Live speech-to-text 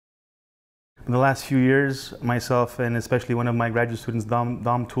In the last few years, myself and especially one of my graduate students, Dom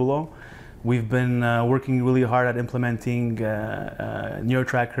Tullo, we've been working really hard at implementing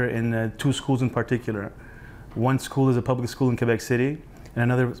NeuroTracker in 2 schools in particular. One school is a public school in Quebec City,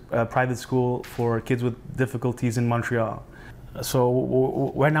 and another private school for kids with difficulties in Montreal.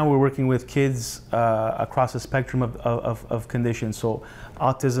 So right now we're working with kids across a spectrum of conditions, so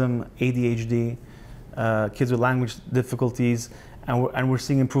autism, ADHD, kids with language difficulties, and we're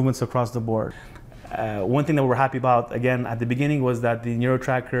seeing improvements across the board. One thing that we're happy about, again, at the beginning was that the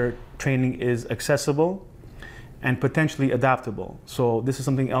NeuroTracker training is accessible and potentially adaptable. So this is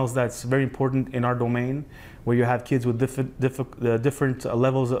something else that's very important in our domain, where you have kids with different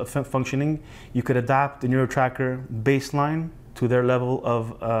levels of functioning. You could adapt the NeuroTracker baseline to their level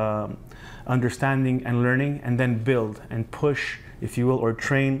of understanding and learning, and then build and push, if you will, or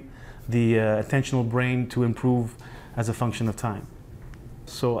train the attentional brain to improve as a function of time.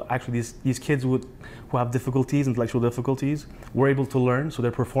 So actually these kids who have difficulties, intellectual difficulties, were able to learn, so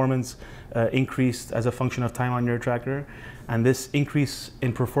their performance increased as a function of time on NeuroTracker, and this increase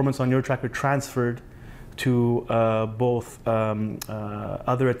in performance on NeuroTracker transferred to both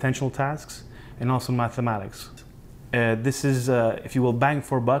other attentional tasks and also mathematics. This is, if you will, bang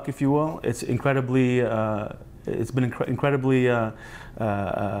for buck, if you will. It's incredibly, it's been incredibly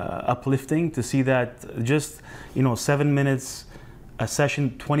uplifting to see that just 7 minutes a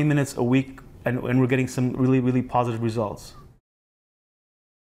session, 20 minutes a week, and we're getting some really positive results.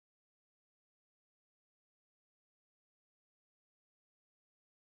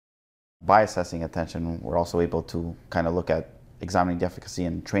 By assessing attention, we're also able to kind of look at examining the efficacy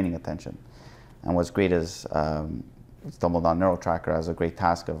and training attention. And what's great is stumbled on NeuroTracker as a great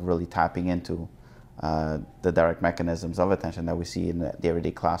task of really tapping into the direct mechanisms of attention that we see in the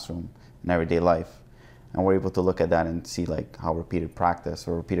everyday classroom and everyday life. And we're able to look at that and see like how repeated practice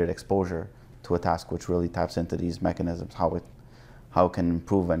or repeated exposure to a task which really taps into these mechanisms, how it can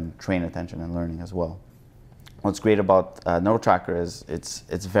improve and train attention and learning as well. What's great about NeuroTracker is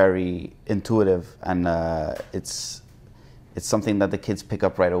it's very intuitive, and it's something that the kids pick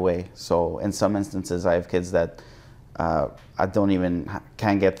up right away. So in some instances, I have kids that I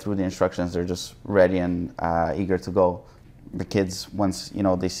can't get through the instructions. They're just ready and eager to go. The kids, once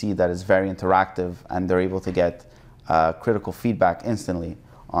they see that it's very interactive and they're able to get critical feedback instantly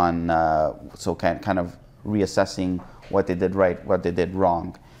on, so kind of reassessing what they did right, what they did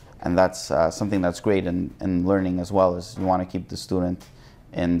wrong. And that's something that's great in learning as well, is you want to keep the student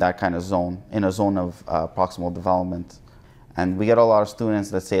in that kind of zone, in a zone of proximal development. And we get a lot of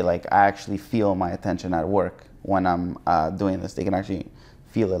students that say, like, I actually feel my attention at work when I'm doing this. They can actually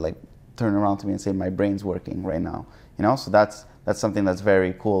feel it, like turn around to me and say, my brain's working right now. So that's something that's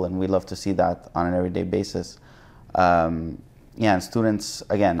very cool, and we love to see that on an everyday basis. Yeah, and students,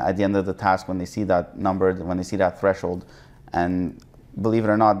 again, at the end of the task, when they see that number, when they see that threshold, and believe it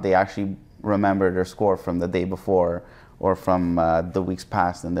or not, they actually remember their score from the day before or from the weeks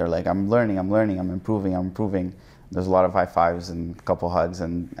past, and they're like, I'm learning, I'm improving. There's a lot of high fives and a couple hugs,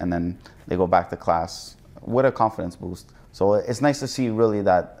 and then they go back to class with a confidence boost. So it's nice to see really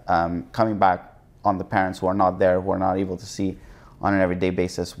that coming back on the parents who are not there, who are not able to see on an everyday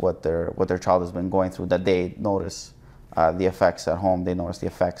basis what their child has been going through, that they notice the effects at home, they notice the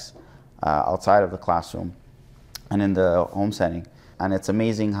effects outside of the classroom and in the home setting. And it's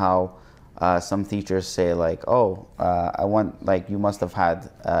amazing how some teachers say, like, oh, you must have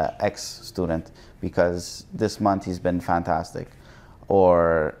had X student because this month he's been fantastic.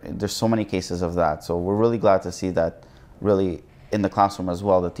 Or there's so many cases of that. So we're really glad to see that really in the classroom as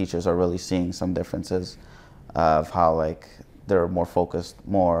well, the teachers are really seeing some differences of how, like, they're more focused,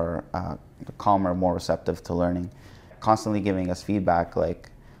 more calmer, more receptive to learning. Constantly giving us feedback,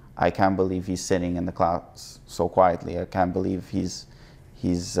 like, I can't believe he's sitting in the class so quietly. I can't believe he's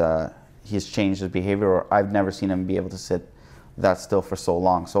changed his behavior, or I've never seen him be able to sit that still for so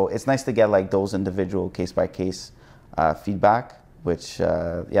long. So it's nice to get like those individual case-by-case feedback, which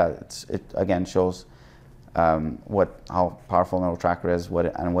yeah, it again shows how powerful NeuroTracker is,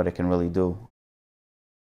 and what it can really do.